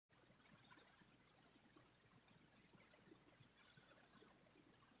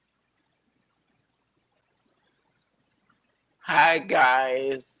Hi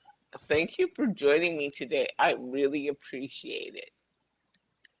guys, thank you for joining me today. I really appreciate it.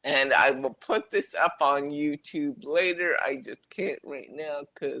 And I will put this up on YouTube later. I just can't right now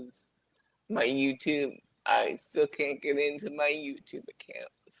because my YouTube, I still can't get into my YouTube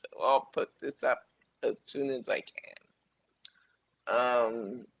account. So I'll put this up as soon as I can.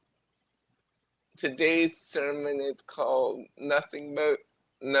 Um, Today's sermon is called Nothing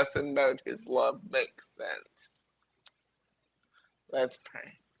About His Love Makes Sense. Let's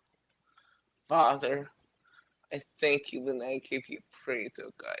pray. Father, I thank you and I give you praise,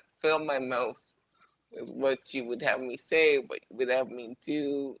 oh God. Fill my mouth with what you would have me say, what you would have me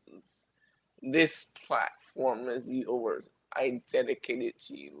do. This platform is yours. I dedicate it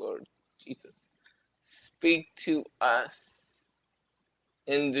to you, Lord Jesus. Speak to us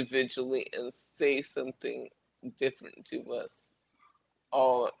individually and say something different to us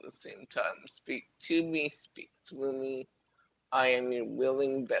all at the same time. Speak to me, speak through me. I am your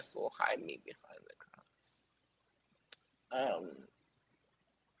willing vessel. Hide me behind the cross. Um,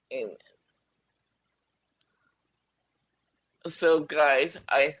 Amen. So, guys,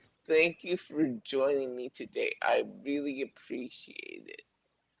 I thank you for joining me today. I really appreciate it.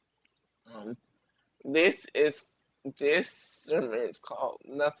 Um, this is this sermon is called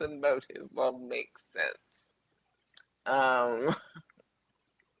 "Nothing About His Love Makes Sense," um,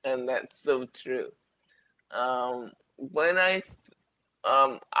 and that's so true. When I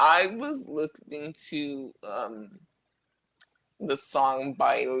was listening to the song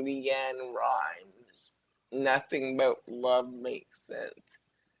by Leanne Rhymes, "Nothing About Love Makes Sense,"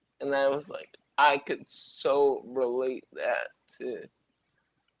 and I was like, I could so relate that to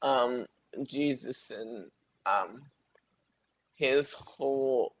um, Jesus and um, his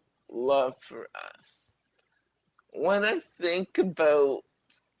whole love for us. When I think about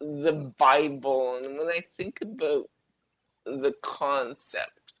the Bible and when I think about the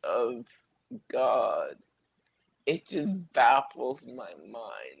concept of God, it just baffles my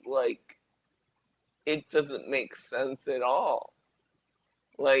mind. Like, it doesn't make sense at all.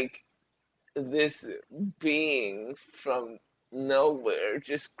 Like, this being from nowhere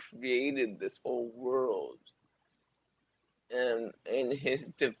just created this whole world and in his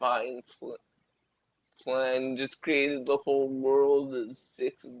divine plan just created the whole world in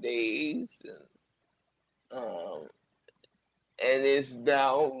 6 days and is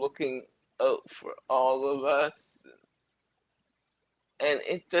now looking out for all of us, and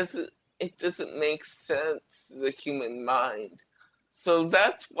it doesn't make sense to the human mind. So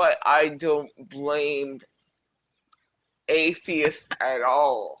that's why I don't blame atheists at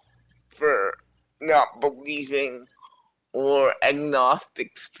all for not believing or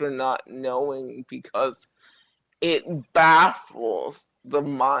agnostics for not knowing, because it baffles the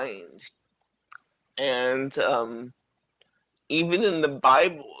mind. And even in the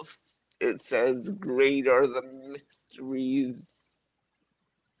Bible, it says, "Great are the mysteries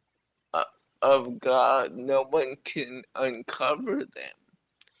of God. No one can uncover them."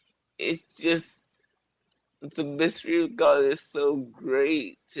 It's just the mystery of God is so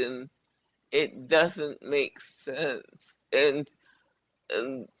great, and it doesn't make sense. And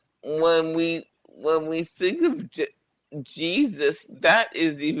when we think of Jesus, that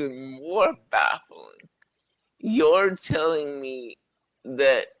is even more baffling. You're telling me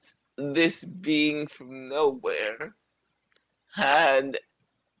that this being from nowhere had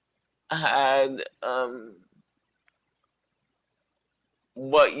had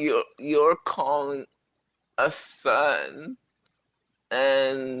what you're calling a son,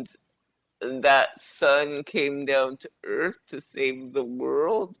 and that son came down to earth to save the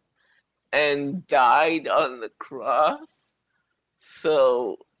world and died on the cross.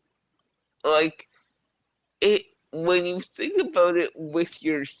 So, like, it when you think about it with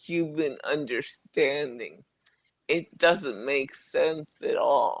your human understanding, it doesn't make sense at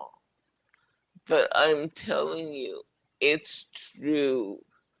all. But I'm telling you, it's true.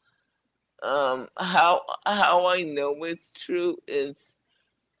 How I know it's true is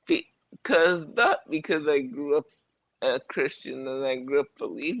because not because I grew up a Christian and I grew up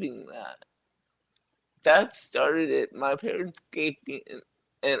believing that. That started it. My parents gave me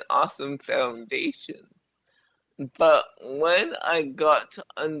an awesome foundation. But when I got to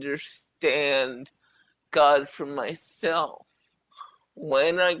understand God for myself,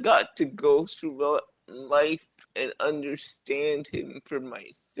 when I got to go through life and understand Him for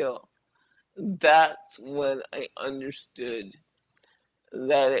myself, that's when I understood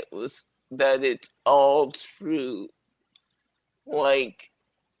that it's all true. Like,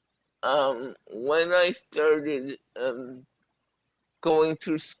 when I started going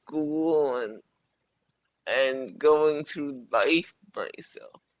through school and and going through life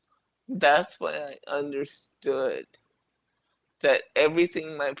myself. That's why I understood that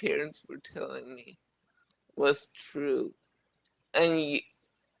everything my parents were telling me was true. And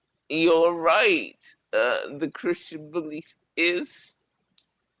you're right. The Christian belief is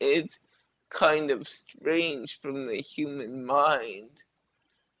kind of strange from the human mind,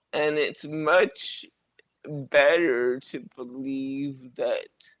 and it's much better to believe that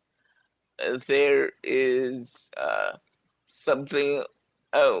there is something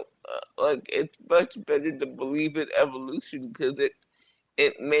out. Like it's much better to believe in evolution because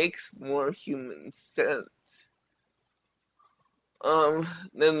it makes more human sense. Than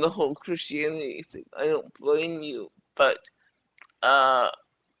the whole Christianity thing. I don't blame you, but uh,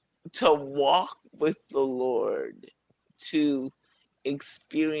 to walk with the Lord, to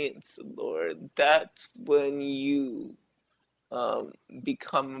experience the Lord, that's when you um,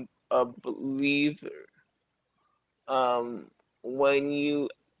 become a believer. Um, when you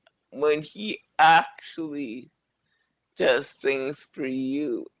when He actually does things for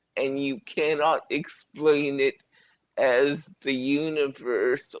you, and you cannot explain it as the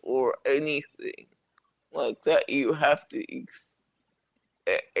universe or anything like that. You have to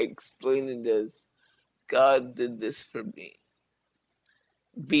explain it as God did this for me,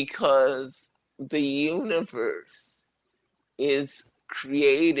 because the universe is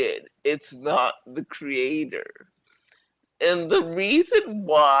created, it's not the creator. And the reason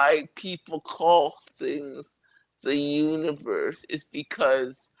why people call things the universe is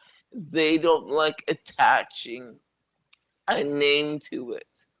because they don't like attaching a name to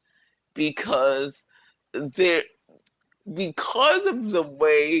it, because there because of the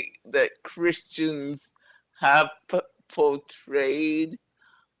way that Christians have portrayed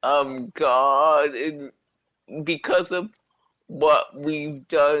God, and because of what we've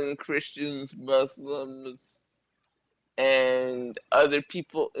done, Christians, Muslims, and other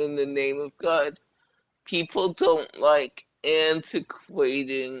people in the name of God, people don't like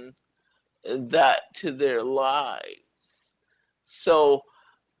antiquating that to their lives. So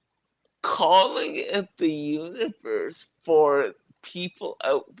calling it the universe for people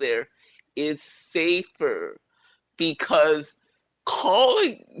out there is safer, because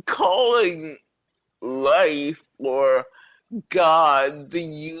calling life or God the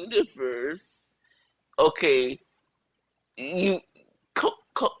universe, okay, you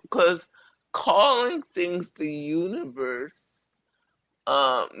because calling things the universe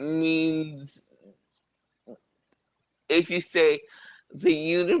means, if you say the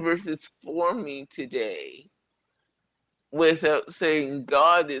universe is for me today without saying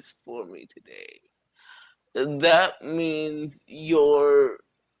God is for me today, that means you're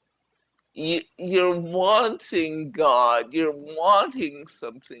wanting God, you're wanting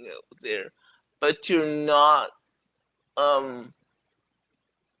something out there, but you're not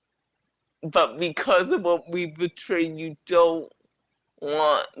but because of what we betrayed, you don't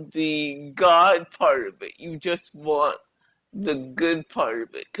want the God part of it. You just want the good part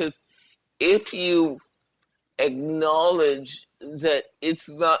of it. Because if you acknowledge that it's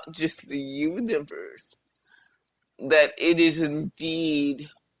not just the universe, that it is indeed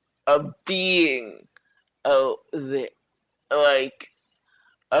a being out there, like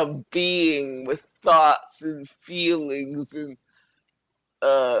a being with thoughts and feelings and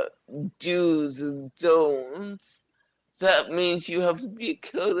uh, do's and don'ts, that means you have to be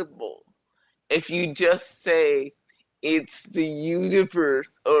accountable. If you just say it's the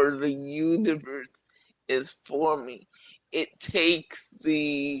universe or the universe is for me, it takes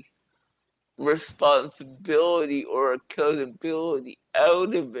the responsibility or accountability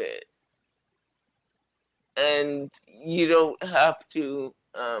out of it. And you don't have to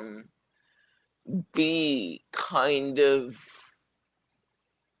be kind of,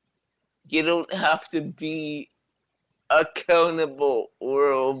 you don't have to be accountable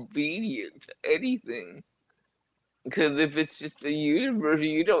or obedient to anything. Because if it's just a universe,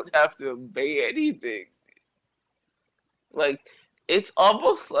 you don't have to obey anything. Like, it's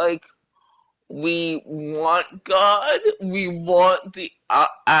almost like we want God, we want the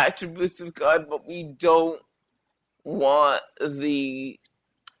attributes of God, but we don't want the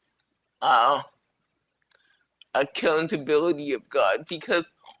uh, accountability of God.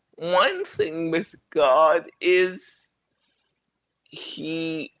 Because one thing with God is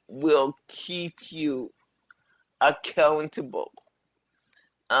He will keep you accountable.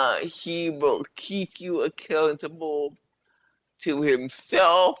 He will keep you accountable to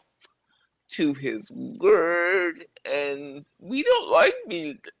Himself, to His Word, and we don't like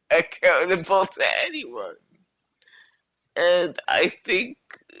being accountable to anyone. And I think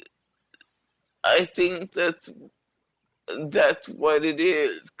I think that's what it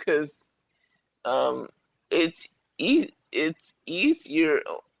is, because it's it's easier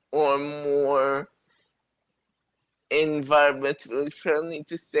or more environmentally friendly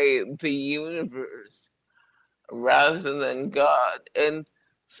to say the universe rather than God. And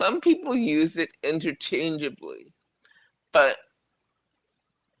some people use it interchangeably, but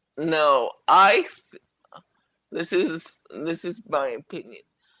no, this is my opinion.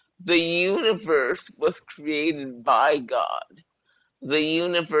 The universe was created by God. The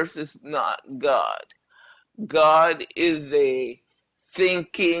universe is not God. God is a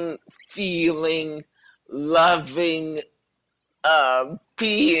thinking, feeling, loving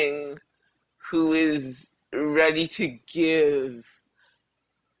being who is ready to give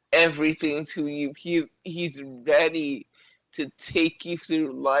everything to you. He's ready to take you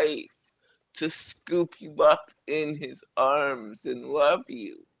through life, to scoop you up in his arms and love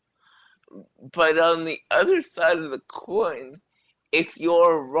you. But on the other side of the coin, if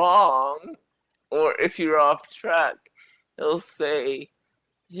you're wrong or if you're off track, he'll say,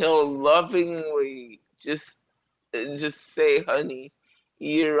 he'll lovingly just say, honey,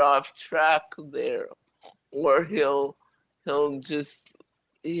 you're off track there. Or he'll he'll just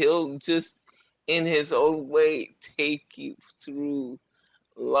in his own way take you through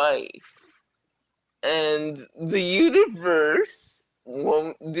life. And the universe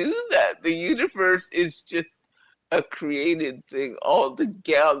won't do that. The universe is just a created thing. All the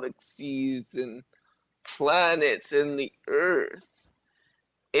galaxies and planets and the earth.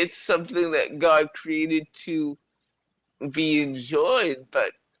 It's something that God created to be enjoyed,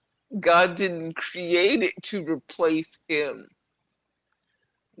 but God didn't create it to replace him.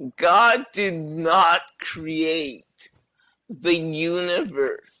 God did not create the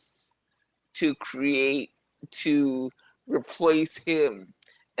universe to replace him.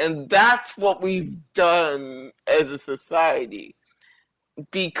 And that's what we've done as a society,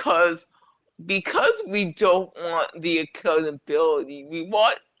 because we don't want the accountability. We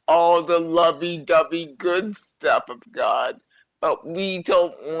want all the lovey-dovey good stuff of God, but we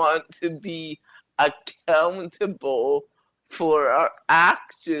don't want to be accountable for our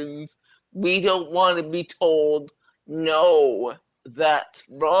actions. We don't want to be told, no, that's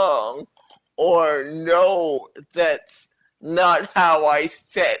wrong, or no, that's not how I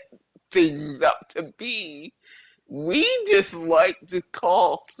set things up to be. We just like to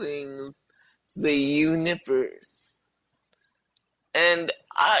call things the universe. And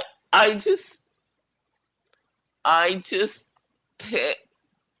I just I just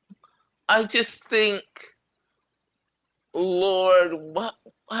I just think, Lord, what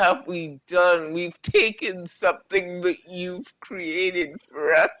have we done? We've taken something that you've created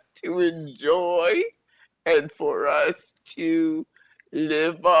for us to enjoy and for us to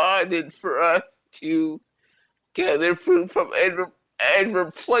live on and for us to gather fruit from, and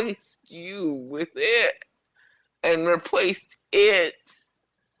replaced you with it, and replaced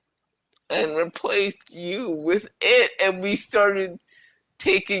you with it, and we started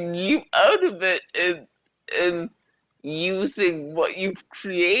taking you out of it and using what you've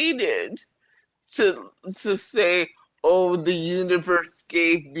created to say, oh, the universe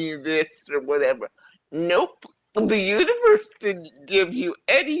gave me this or whatever. Nope, the universe didn't give you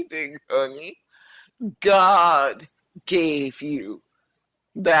anything, honey. God gave you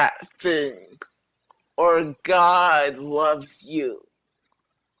that thing, or God loves you.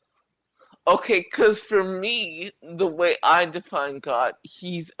 Okay, because for me, the way I define God,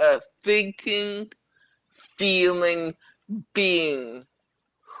 he's a thinking, feeling being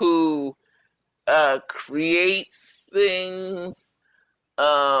who creates things,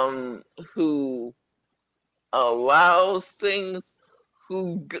 who allows things,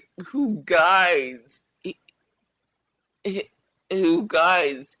 who guides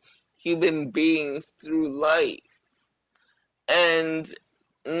human beings through life. And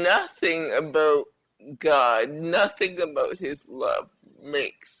nothing about God, nothing about his love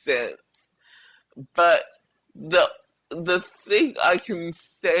makes sense. But the thing I can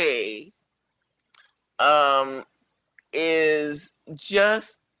say is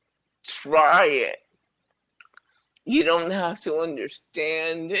just try it. You don't have to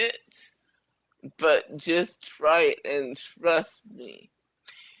understand it, but just try it and trust me.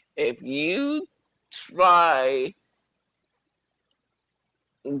 If you try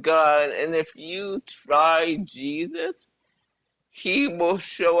God and if you try Jesus, he will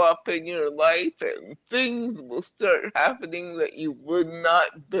show up in your life and things will start happening that you would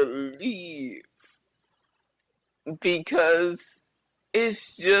not believe, because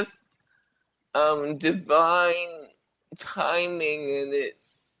it's just divine timing, and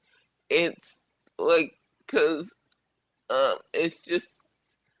it's like, because it's just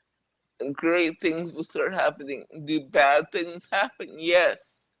great things will start happening. Do bad things happen?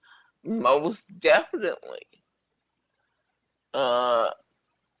 Yes, most definitely. Uh,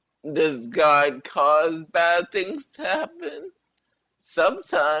 does God cause bad things to happen?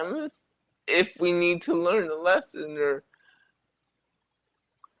 Sometimes, if we need to learn a lesson,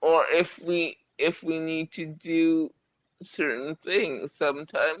 or if we need to do certain things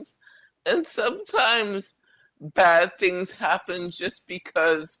sometimes. And sometimes bad things happen just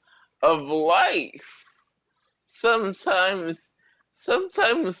because of life. Sometimes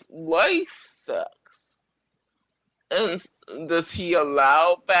life sucks. And does he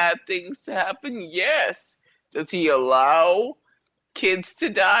allow bad things to happen? Yes. Does he allow kids to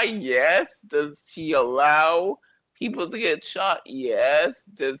die? Yes. Does he allow people to get shot? Yes.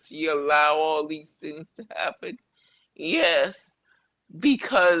 Does he allow all these things to happen? Yes.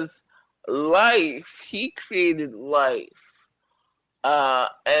 Because he created life.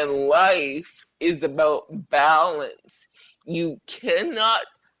 And life is about balance. You cannot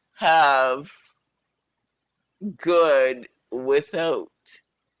have good without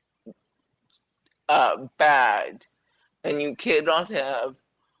bad, and you cannot have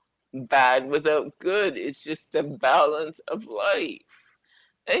bad without good. It's just a balance of life.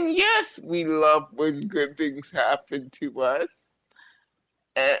 And yes, we love when good things happen to us,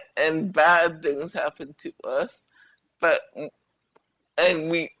 and bad things happen to us, but and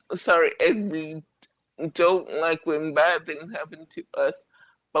we don't like when bad things happen to us,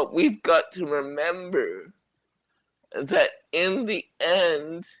 but we've got to remember that in the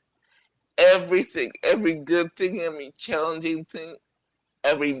end, every good thing, every challenging thing,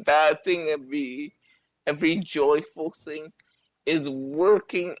 every bad thing, every joyful thing is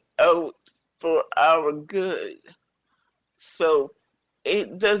working out for our good. So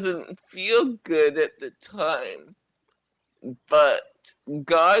it doesn't feel good at the time, but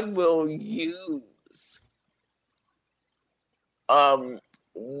God will use um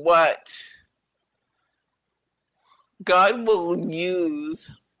what God will use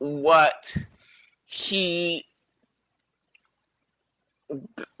what he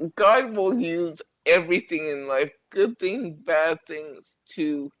God will use everything in life, good things, bad things,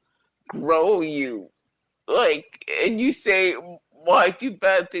 to grow you. Like, and you say, why do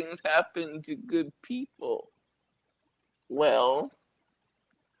bad things happen to good people? Well,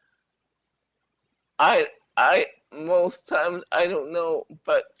 I most times I don't know,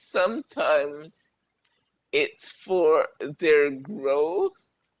 but sometimes it's for their growth.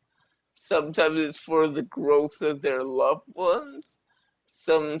 Sometimes it's for the growth of their loved ones.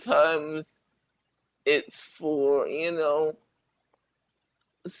 Sometimes it's for,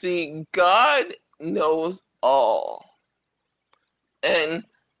 see, God knows all. And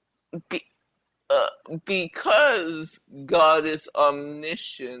be, uh, because God is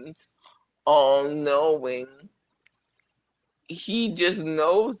omniscient, all knowing, he just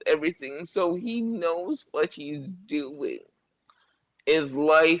knows everything. So he knows what he's doing. Is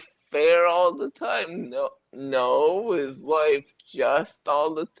life fair all the time? No. No. Is life just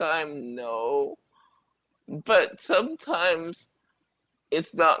all the time? No. But sometimes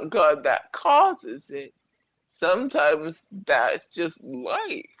it's not God that causes it. Sometimes that's just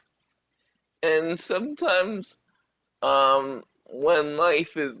life. And sometimes when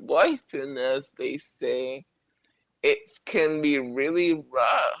life is life, and as they say, it can be really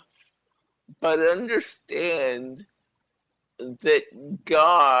rough. But understand that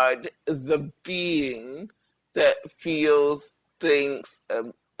God, the being that feels, thinks,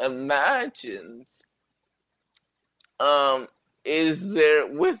 imagines, um, is there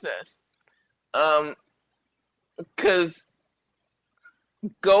with us. Because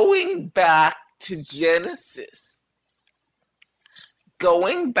going back to Genesis,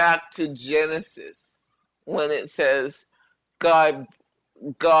 going back to Genesis, when it says God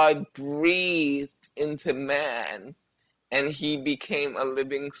God breathed into man and he became a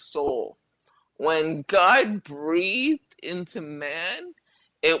living soul. When God breathed into man,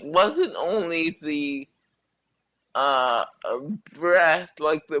 it wasn't only the uh, breath,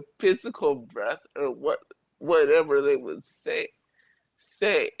 like the physical breath, or whatever they would say.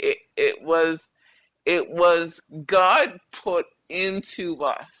 It was God put into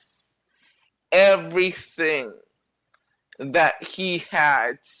us everything that he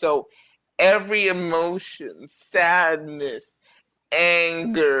had. So every emotion, sadness,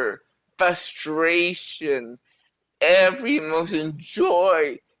 anger, frustration, every emotion,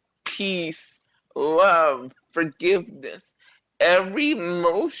 joy, peace, love, forgiveness, every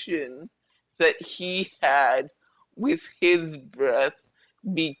emotion that he had with his breath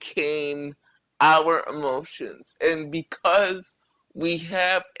became our emotions. And because we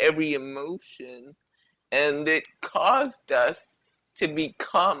have every emotion, and it caused us to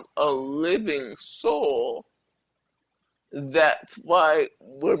become a living soul, that's why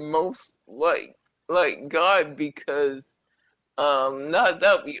we're most like God, because not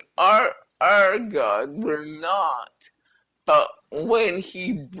that we are our God, we're not. But when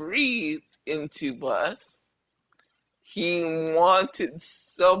he breathed into us, he wanted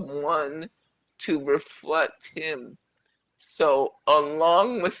someone to reflect him. So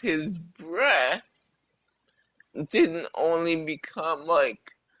along with his breath, didn't only become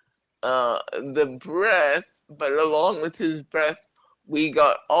like the breath, but along with his breath, we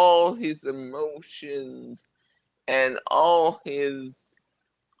got all his emotions and all his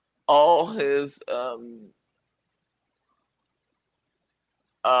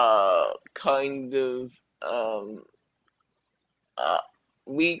kind of um uh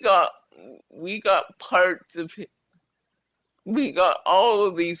we got we got parts of him, we got all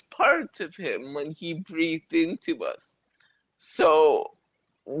of these parts of him when he breathed into us. So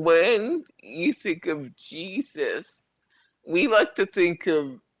when you think of Jesus, we like to think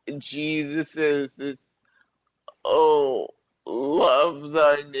of Jesus as this, oh, love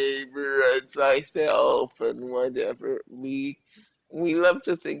thy neighbor as thyself and whatever. We love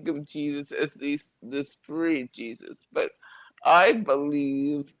to think of Jesus as this free Jesus, but I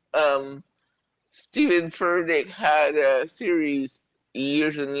believe Stephen Furtick had a series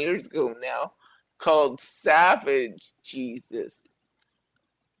years and years ago now called Savage Jesus,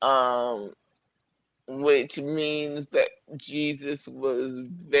 um, which means that Jesus was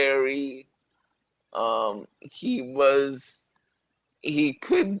very he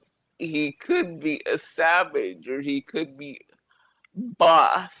could he could be a savage, or he could be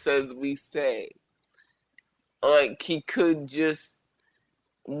boss, as we say. Like he could just,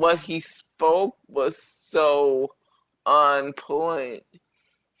 what he spoke was so on point.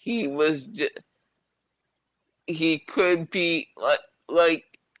 He was just, he could be like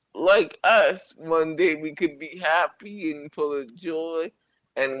like us. One day we could be happy and full of joy,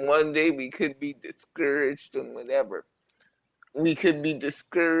 and one day we could be discouraged and whatever. We could be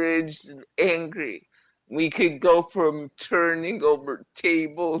discouraged and angry. We could go from turning over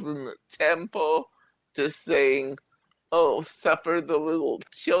tables in the temple to saying, "Oh, suffer the little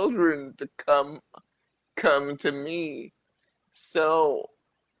children to come to me." So,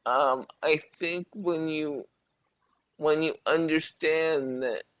 I think when you understand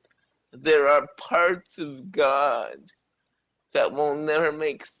that there are parts of God that will never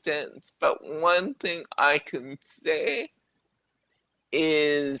make sense, but one thing I can say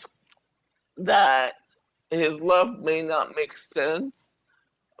is that his love may not make sense,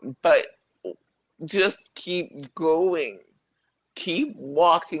 but just keep going. Keep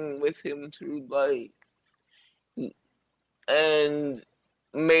walking with him through life. And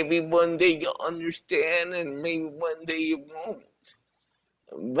maybe one day you'll understand, and maybe one day you won't.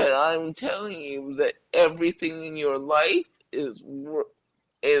 But I'm telling you that everything in your life is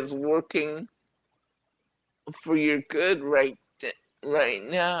working for your good right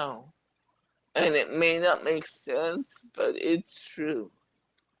now. And it may not make sense, but it's true.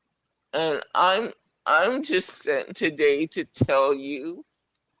 And I'm just sent today to tell you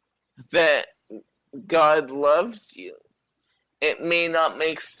that God loves you. It may not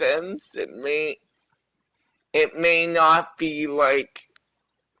make sense. It may not be like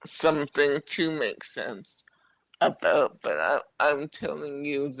something to make sense about, but I'm telling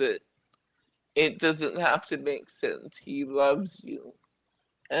you that it doesn't have to make sense. He loves you,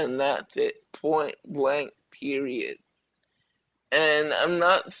 and that's it. Point blank. Period. And I'm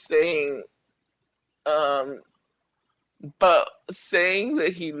not saying um but saying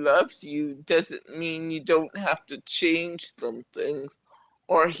that he loves you doesn't mean you don't have to change some things,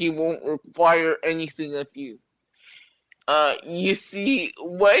 or he won't require anything of you. You see,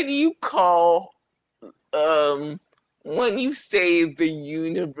 what do you call when you say the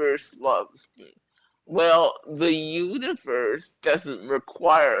universe loves me? Well, the universe doesn't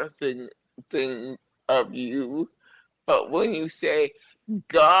require thing of you, but when you say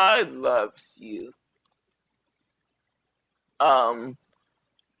God loves you, um,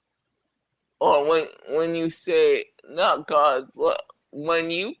 or when you say not God's love, when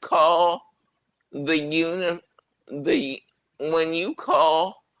you call the the when you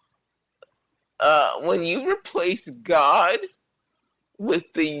call when you replace God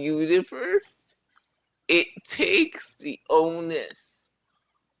with the universe, it takes the onus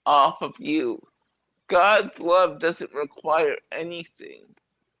off of you. God's love doesn't require anything.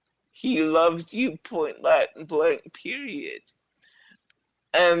 He loves you, point blank, period.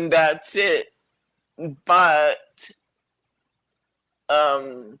 And that's it. but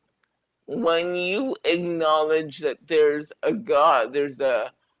um, when you acknowledge that there's a God, there's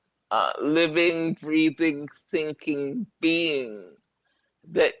a living, breathing, thinking being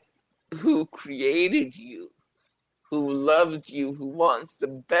that who created you, who loved you, who wants the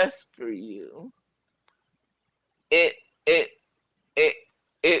best for you, it it it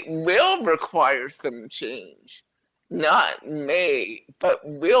it will require some change. Not may, but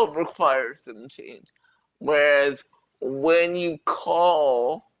will require some change. Whereas when you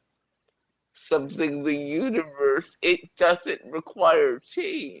call something the universe, it doesn't require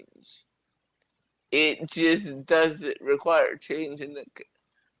change. It just doesn't require change and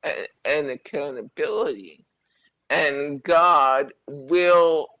accountability. And God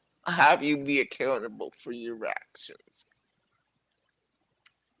will have you be accountable for your actions.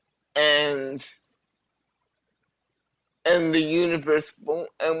 And the universe won't,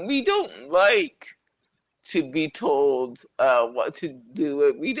 and we don't like to be told what to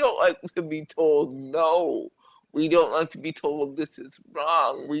do. We don't like to be told no. We don't like to be told this is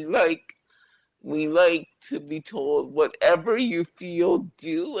wrong. We like to be told whatever you feel,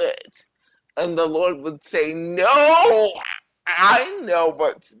 do it. And the Lord would say, no, I know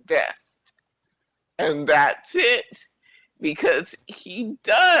what's best. And that's it. Because He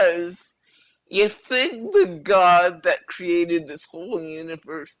does. You think the God that created this whole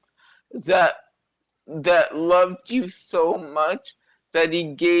universe, that loved you so much that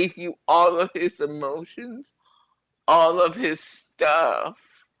He gave you all of His emotions, all of His stuff,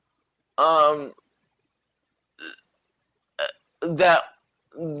 um, that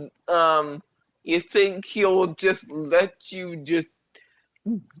you think He'll just let you just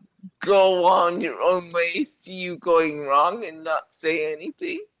go on your own way, see you going wrong and not say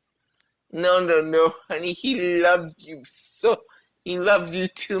anything? No, no, no, honey. He loves you so. He loves you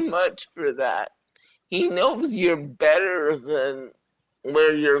too much for that. He knows you're better than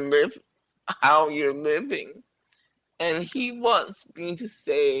where you're living, how you're living. And He wants me to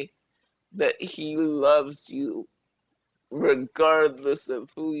say that He loves you regardless of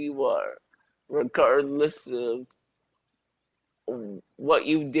who you are, regardless of what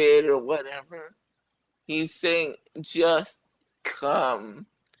you did or whatever. He's saying, just come,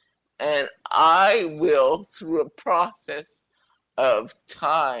 and I will, through a process of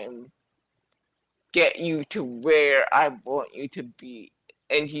time, get you to where I want you to be.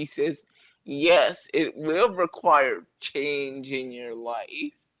 And He says, yes, it will require change in your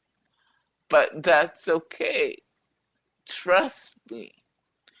life, but that's okay. Trust me.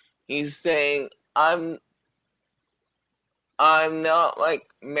 He's saying, I'm not like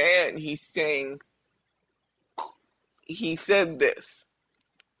man. He's saying, he said this.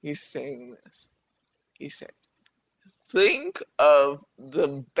 He's saying this. He said, think of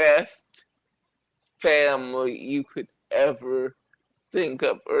the best family you could ever think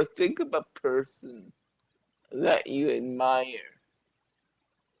of, or think of a person that you admire.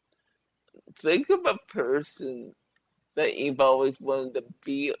 Think of a person that you've always wanted to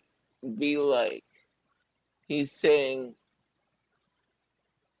be like. He's saying,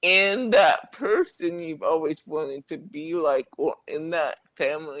 in that person you've always wanted to be like, or in that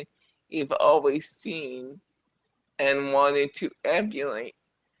family you've always seen and wanted to emulate,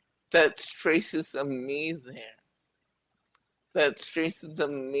 that's traces of me there. That's traces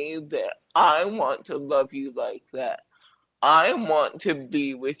of me there. I want to love you like that. I want to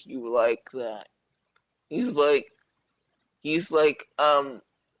be with you like that. He's like, he's like, and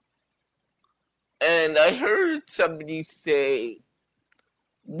I heard somebody say,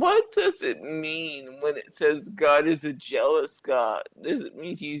 what does it mean when it says God is a jealous God? Does it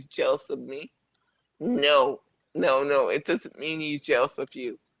mean He's jealous of me? No, no, no, it doesn't mean He's jealous of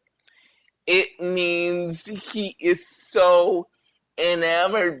you. It means He is so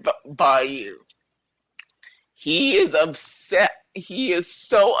enamored by you. He is upset. He is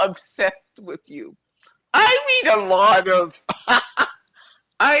so obsessed with you. I read a lot of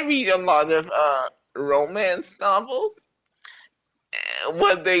I read a lot of romance novels,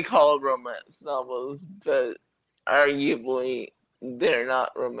 what they call romance novels, but arguably they're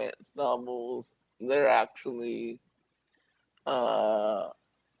not romance novels. They're actually uh,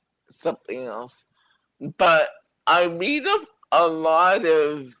 something else. But I read a lot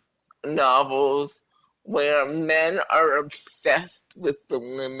of novels where men are obsessed with the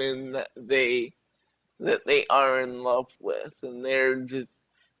women that they are in love with, and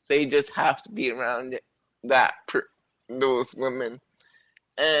they just have to be around those women.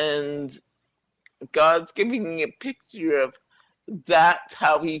 And God's giving me a picture of that's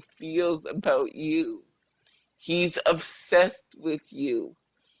how He feels about you. He's obsessed with you.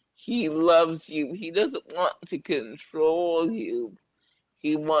 He loves you. He doesn't want to control you.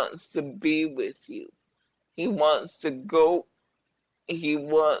 He wants to be with you. He wants to go. He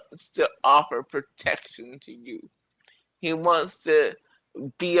wants to offer protection to you. He wants to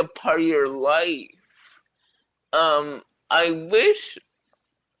be a part of your life. I wish,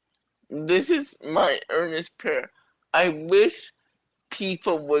 this is my earnest prayer, I wish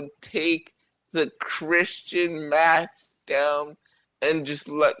people would take the Christian mask down and just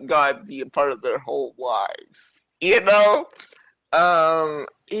let God be a part of their whole lives.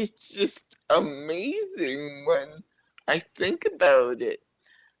 It's just amazing when I think about it,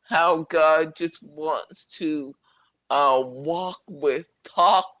 how God just wants to walk with,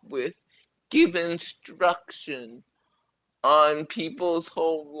 talk with, give instruction on people's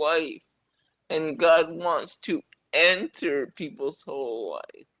whole life. And God wants to enter people's whole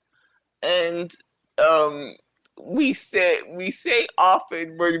life. And um, we say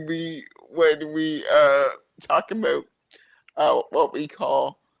often when we talk about what we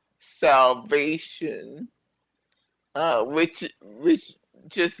call salvation, which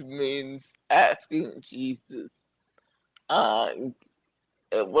just means asking Jesus, uh,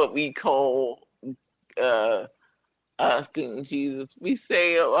 what we call uh, asking Jesus. We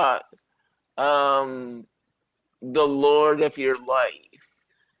say a lot, um, the Lord of your life.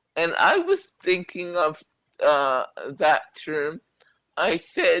 And I was thinking of that term. I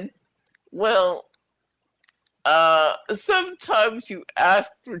said, well, sometimes you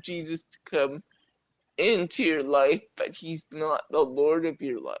ask for Jesus to come into your life, but he's not the Lord of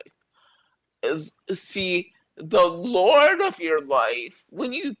your life. See, the Lord of your life,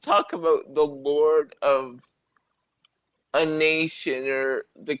 when you talk about the Lord of a nation or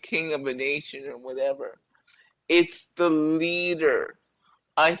the king of a nation or whatever, it's the leader.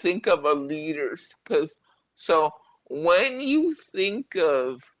 I think of a leader because, so when you think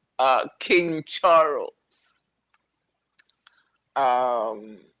of King Charles,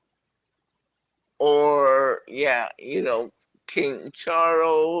 um, or yeah, King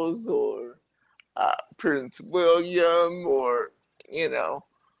Charles or Prince William, or you know,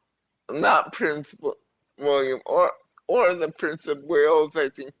 not Prince William, or the Prince of Wales, I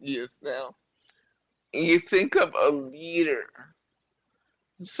think he is now. You think of a leader.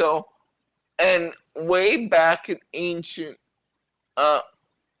 So, and way back in ancient uh,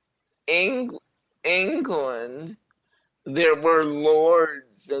 Eng- England, there were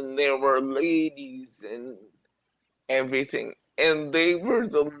lords and there were ladies and everything, and they were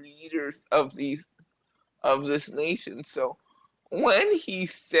the leaders of this nation. So when he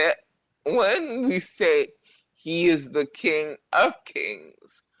said, when we say he is the King of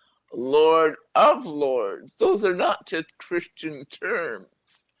Kings, Lord of Lords, those are not just Christian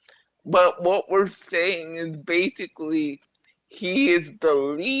terms. But what we're saying is basically he is the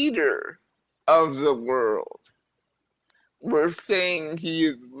leader of the world. We're saying he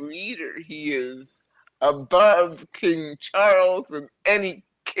is leader. He is above King Charles and any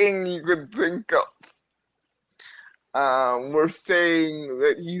king you could think of. We're saying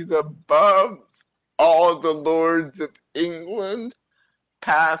that he's above all the lords of England,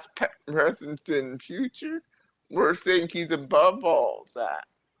 past, present, and future. We're saying he's above all that.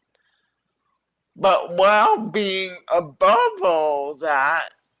 But while being above all that,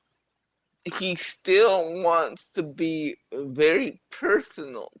 he still wants to be very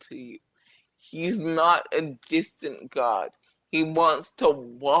personal to you. He's not a distant God. He wants to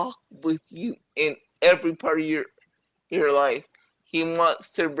walk with you in every part of your life. He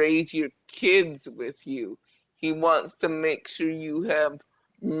wants to raise your kids with you. He wants to make sure you have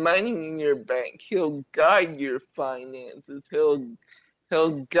money in your bank. He'll guide your finances. He'll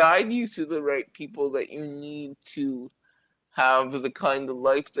guide you to the right people that you need to have the kind of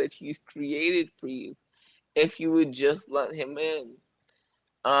life that he's created for you if you would just let him in.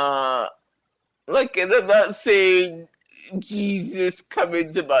 Uh, and I'm not saying Jesus come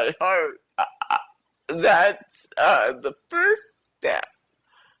into my heart. That's the first step.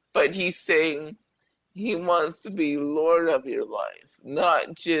 But he's saying he wants to be Lord of your life,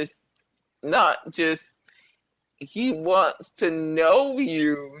 not just he wants to know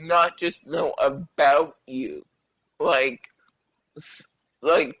you, not just know about you. Like,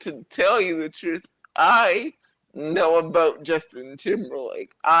 to tell you the truth, I know about Justin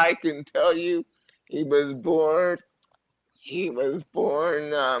Timberlake. I can tell you he was born he was born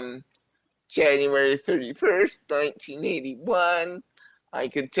January 31st, 1981. I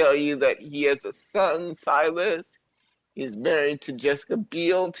can tell you that he has a son, Silas. He's married to Jessica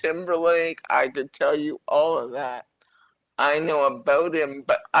Biel Timberlake. I could tell you all of that. I know about him,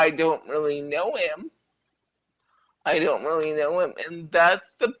 but I don't really know him. I don't really know him. And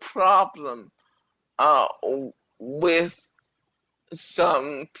that's the problem uh, with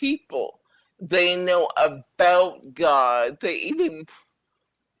some people. They know about God, they even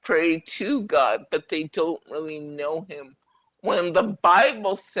pray to God, but they don't really know Him. When the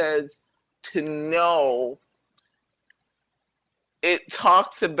Bible says to know, it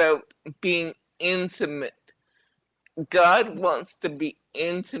talks about being intimate. God wants to be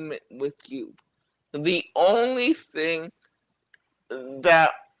intimate with you. The only thing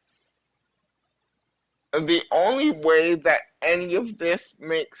that the only way that any of this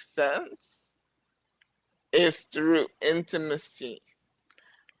makes sense is through intimacy.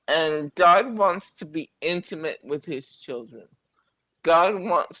 And God wants to be intimate with His children. God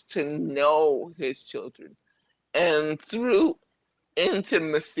wants to know His children. And through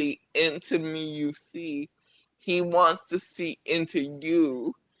intimacy, into me you see, He wants to see into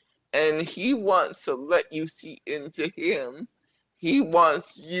you, and He wants to let you see into Him. He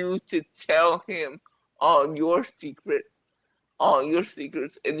wants you to tell Him all your secret, all your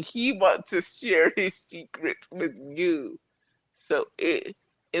secrets, and He wants to share His secrets with you. So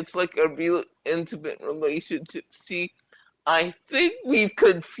it's like a real intimate relationship. See, I think we've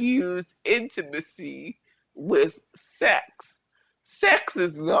confused intimacy with sex. Sex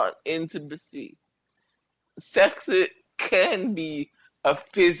is not intimacy. Sex can be a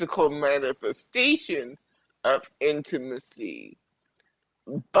physical manifestation of intimacy,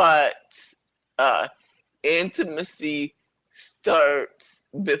 but uh, intimacy starts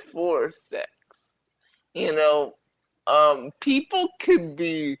before sex. You know, people can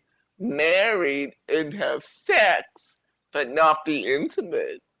be married and have sex, but not be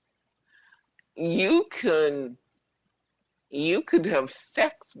intimate. You can you could have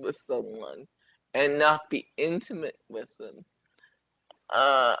sex with someone and not be intimate with them.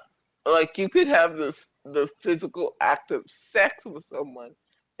 Uh, like you could have the physical act of sex with someone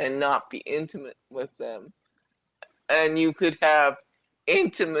and not be intimate with them, and you could have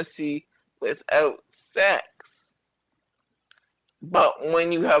intimacy without sex. But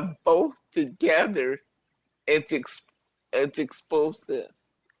when you have both together, it's it's explosive.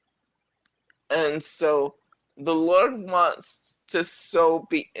 And so the Lord wants to so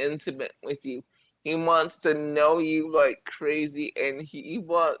be intimate with you. He wants to know you like crazy, and He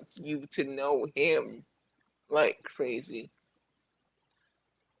wants you to know Him like crazy.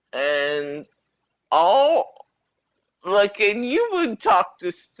 And all, like, and you would talk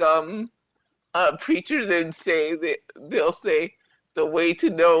to some preachers and say that they'll say the way to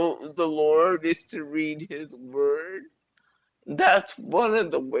know the Lord is to read His Word. That's one of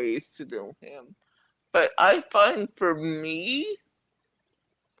the ways to know Him. But I find for me,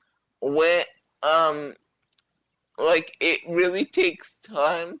 when um like it really takes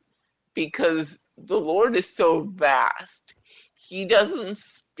time because the Lord is so vast. He doesn't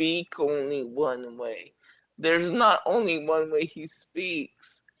speak only one way. There's not only one way He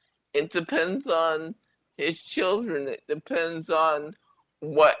speaks. It depends on His children. It depends on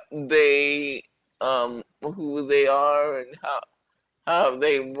what they who they are and how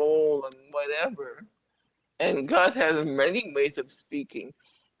they roll and whatever. And God has many ways of speaking.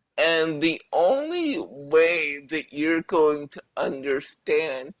 And the only way that you're going to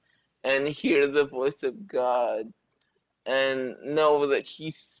understand and hear the voice of God and know that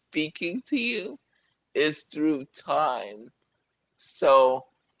He's speaking to you is through time. So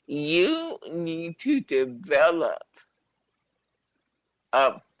you need to develop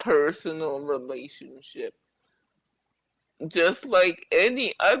a personal relationship, just like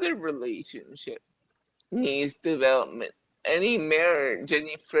any other relationship needs development. Any marriage,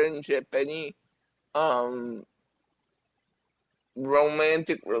 any friendship, any um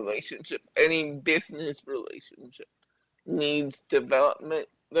romantic relationship, any business relationship needs development.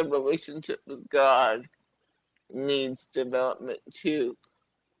 The relationship with God needs development too.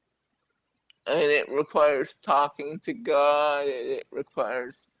 And it requires talking to God, and it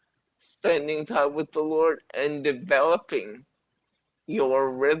requires spending time with the Lord and developing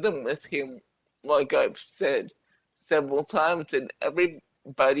your rhythm with Him, like I've said several times. And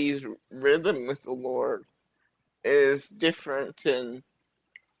everybody's rhythm with the Lord is different, and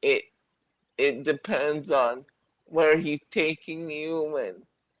it it depends on where He's taking you and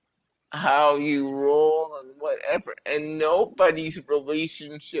how you roll and whatever. And nobody's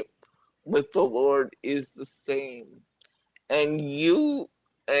relationship with the Lord is the same. And you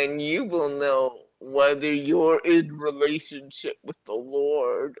will know whether you're in relationship with the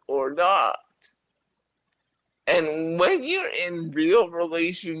Lord or not. And when you're in real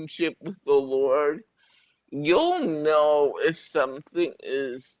relationship with the Lord, you'll know if something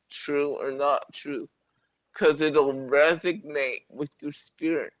is true or not true. because it'll resonate with your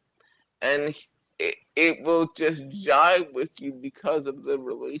spirit, and it will just jive with you because of the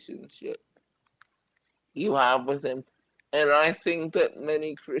relationship you have with him. And I think that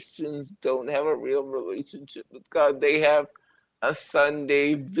many Christians don't have a real relationship with God. They have a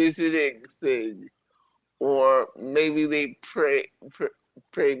Sunday visiting thing, or maybe they pray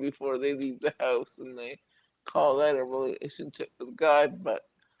before they leave the house, and they call that a relationship with God. But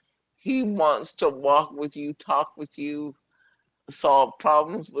He wants to walk with you, talk with you, solve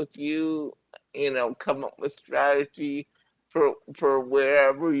problems with you, come up with strategy for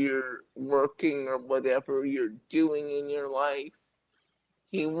wherever you're working or whatever you're doing in your life.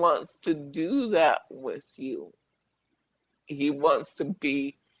 He wants to do that with you. He wants to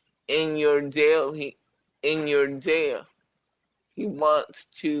be in your daily in your day. He wants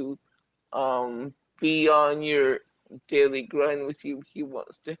to be on your daily grind with you. He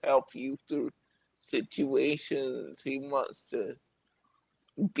wants to help you through situations. He wants to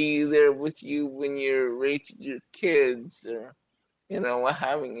be there with you when you're raising your kids or,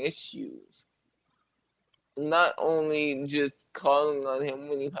 having issues. Not only just calling on him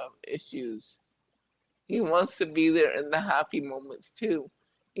when you have issues, he wants to be there in the happy moments too.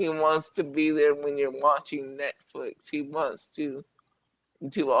 He wants to be there when you're watching Netflix. He wants to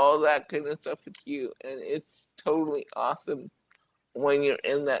do all that kind of stuff with you. And it's totally awesome when you're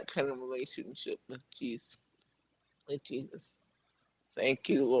in that kind of relationship with Jesus. With Jesus. Thank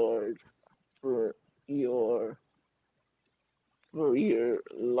you, Lord, for your for your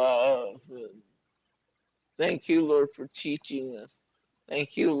love. And thank you, Lord, for teaching us.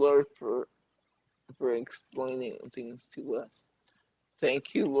 Thank you, Lord, for explaining things to us.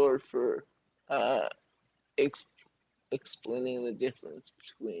 Thank you, Lord, for uh, ex- explaining the difference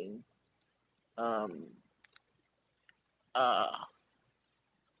between um, uh,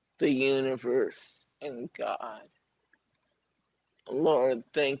 the universe and God. Lord,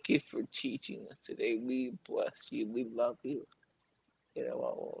 thank you for teaching us today. We bless you. We love you.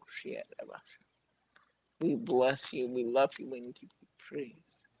 We bless you. We love you and give you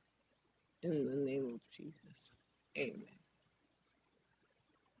praise. In the name of Jesus. Amen.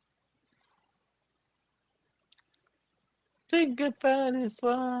 Think about his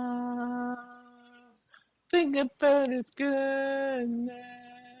love. Think about his goodness.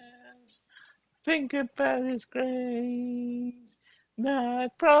 Think about his grace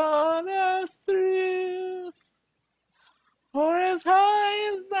that brought us through. For as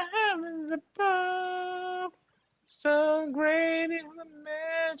high as the heavens above, so great is the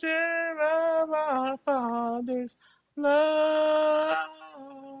measure of our Father's love.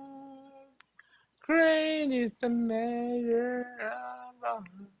 Great is the measure of our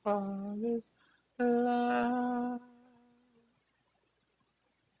Father's love.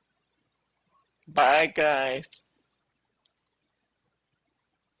 Bye, guys.